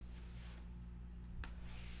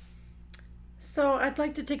So, I'd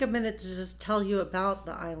like to take a minute to just tell you about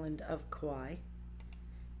the island of Kauai.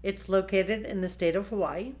 It's located in the state of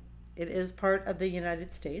Hawaii. It is part of the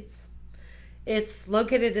United States. It's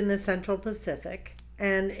located in the Central Pacific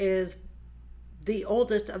and is the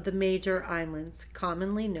oldest of the major islands,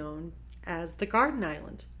 commonly known as the Garden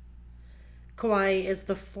Island. Kauai is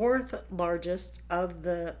the fourth largest of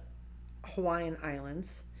the Hawaiian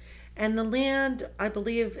Islands, and the land, I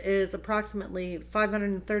believe, is approximately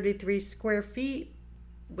 533 square feet,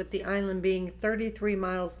 with the island being 33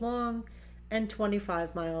 miles long and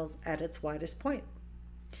 25 miles at its widest point.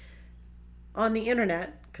 On the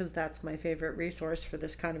internet, because that's my favorite resource for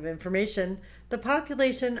this kind of information, the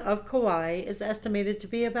population of Kauai is estimated to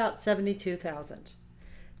be about 72,000.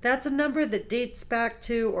 That's a number that dates back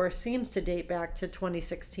to, or seems to date back to,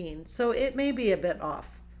 2016, so it may be a bit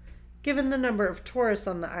off. Given the number of tourists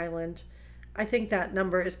on the island, I think that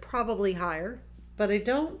number is probably higher, but I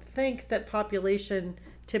don't think that population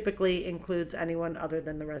typically includes anyone other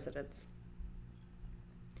than the residents.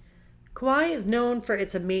 Kauai is known for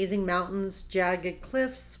its amazing mountains, jagged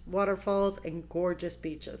cliffs, waterfalls, and gorgeous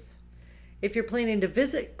beaches. If you're planning to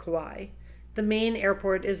visit Kauai, the main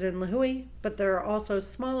airport is in Lihue, but there are also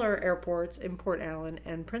smaller airports in Port Allen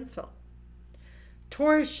and Princeville.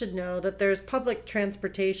 Tourists should know that there's public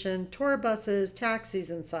transportation, tour buses, taxis,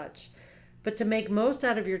 and such. But to make most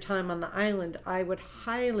out of your time on the island, I would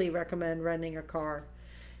highly recommend renting a car.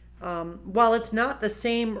 While it's not the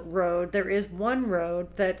same road, there is one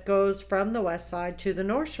road that goes from the west side to the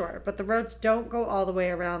north shore, but the roads don't go all the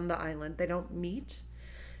way around the island. They don't meet.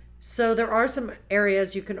 So there are some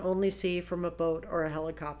areas you can only see from a boat or a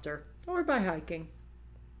helicopter, or by hiking,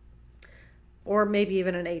 or maybe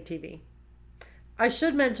even an ATV. I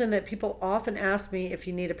should mention that people often ask me if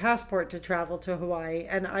you need a passport to travel to Hawaii,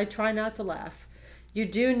 and I try not to laugh. You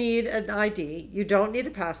do need an ID. You don't need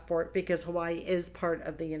a passport because Hawaii is part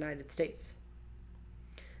of the United States.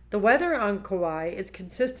 The weather on Kauai is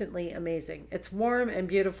consistently amazing. It's warm and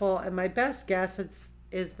beautiful, and my best guess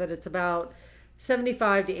is that it's about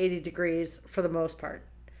 75 to 80 degrees for the most part.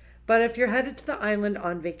 But if you're headed to the island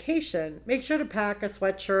on vacation, make sure to pack a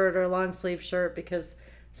sweatshirt or a long sleeve shirt because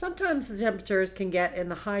sometimes the temperatures can get in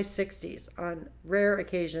the high 60s on rare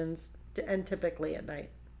occasions and typically at night.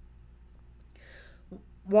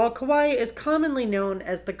 While Kauai is commonly known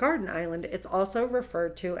as the Garden Island, it's also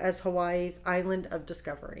referred to as Hawaii's Island of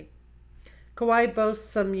Discovery. Kauai boasts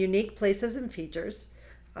some unique places and features.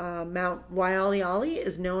 Mount Waialeale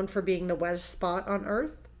is known for being the wettest spot on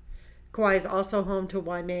Earth. Kauai is also home to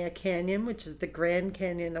Waimea Canyon, which is the Grand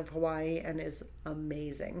Canyon of Hawaii and is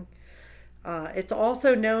amazing. It's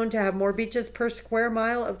also known to have more beaches per square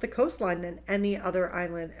mile of the coastline than any other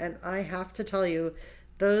island. And I have to tell you,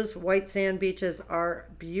 those white sand beaches are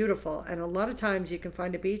beautiful. And a lot of times you can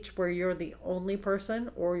find a beach where you're the only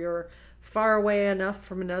person or you're far away enough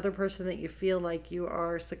from another person that you feel like you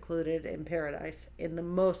are secluded in paradise in the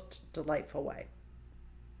most delightful way.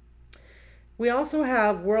 We also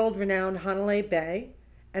have world renowned Hanalei Bay.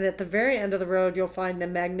 And at the very end of the road, you'll find the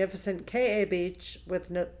magnificent Ke'e Beach with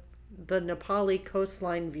the Nepali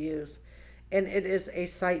coastline views, and it is a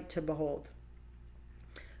sight to behold.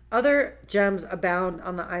 Other gems abound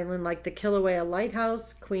on the island, like the Kilauea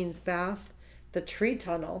Lighthouse, Queen's Bath, the Tree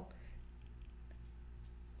Tunnel,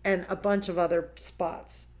 and a bunch of other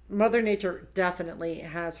spots. Mother Nature definitely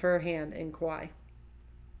has her hand in Kauai.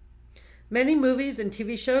 Many movies and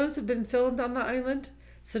TV shows have been filmed on the island,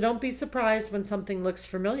 so don't be surprised when something looks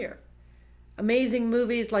familiar. Amazing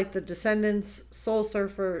movies like The Descendants, Soul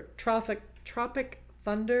Surfer, Tropic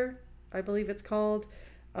Thunder, I believe it's called,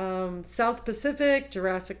 South Pacific,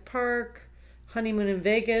 Jurassic Park, Honeymoon in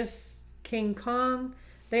Vegas, King Kong,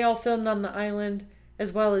 they all filmed on the island,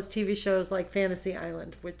 as well as TV shows like Fantasy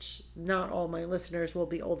Island, which not all my listeners will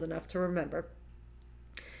be old enough to remember.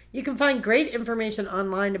 You can find great information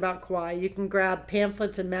online about Kauai. You can grab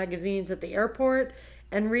pamphlets and magazines at the airport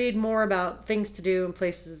and read more about things to do and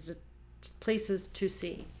places to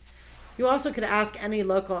see. You also could ask any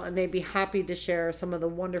local and they'd be happy to share some of the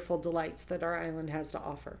wonderful delights that our island has to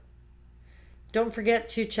offer. Don't forget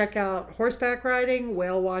to check out horseback riding,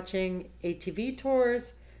 whale watching, ATV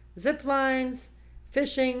tours, zip lines,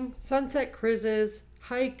 fishing, sunset cruises,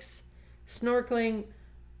 hikes, snorkeling,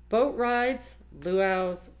 boat rides,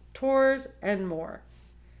 luau's, tours, and more.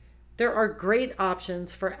 There are great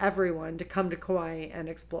options for everyone to come to Kauai and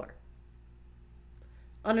explore.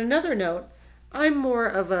 On another note, I'm more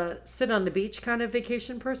of a sit on the beach kind of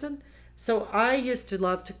vacation person, so I used to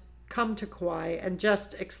love to come to Kauai and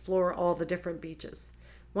just explore all the different beaches.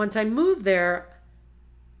 Once I moved there,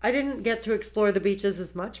 I didn't get to explore the beaches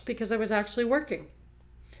as much because I was actually working.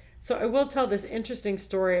 So I will tell this interesting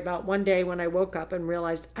story about one day when I woke up and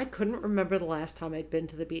realized I couldn't remember the last time I'd been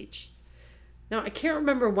to the beach. Now, I can't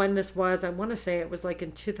remember when this was. I want to say it was like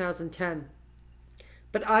in 2010.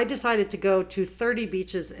 But I decided to go to 30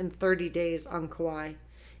 beaches in 30 days on Kauai.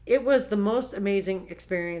 It was the most amazing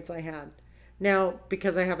experience I had. Now,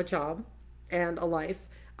 because I have a job and a life,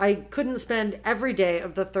 I couldn't spend every day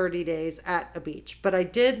of the 30 days at a beach, but I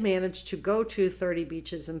did manage to go to 30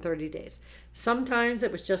 beaches in 30 days. Sometimes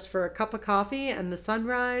it was just for a cup of coffee and the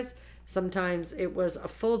sunrise. Sometimes it was a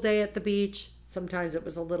full day at the beach. Sometimes it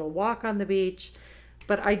was a little walk on the beach.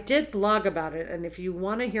 But I did blog about it, and if you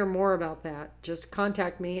want to hear more about that, just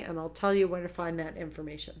contact me and I'll tell you where to find that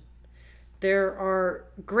information. There are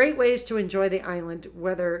great ways to enjoy the island,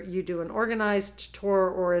 whether you do an organized tour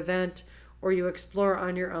or event or you explore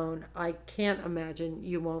on your own. I can't imagine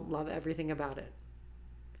you won't love everything about it.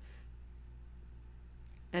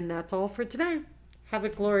 And that's all for today. Have a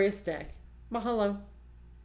glorious day. Mahalo.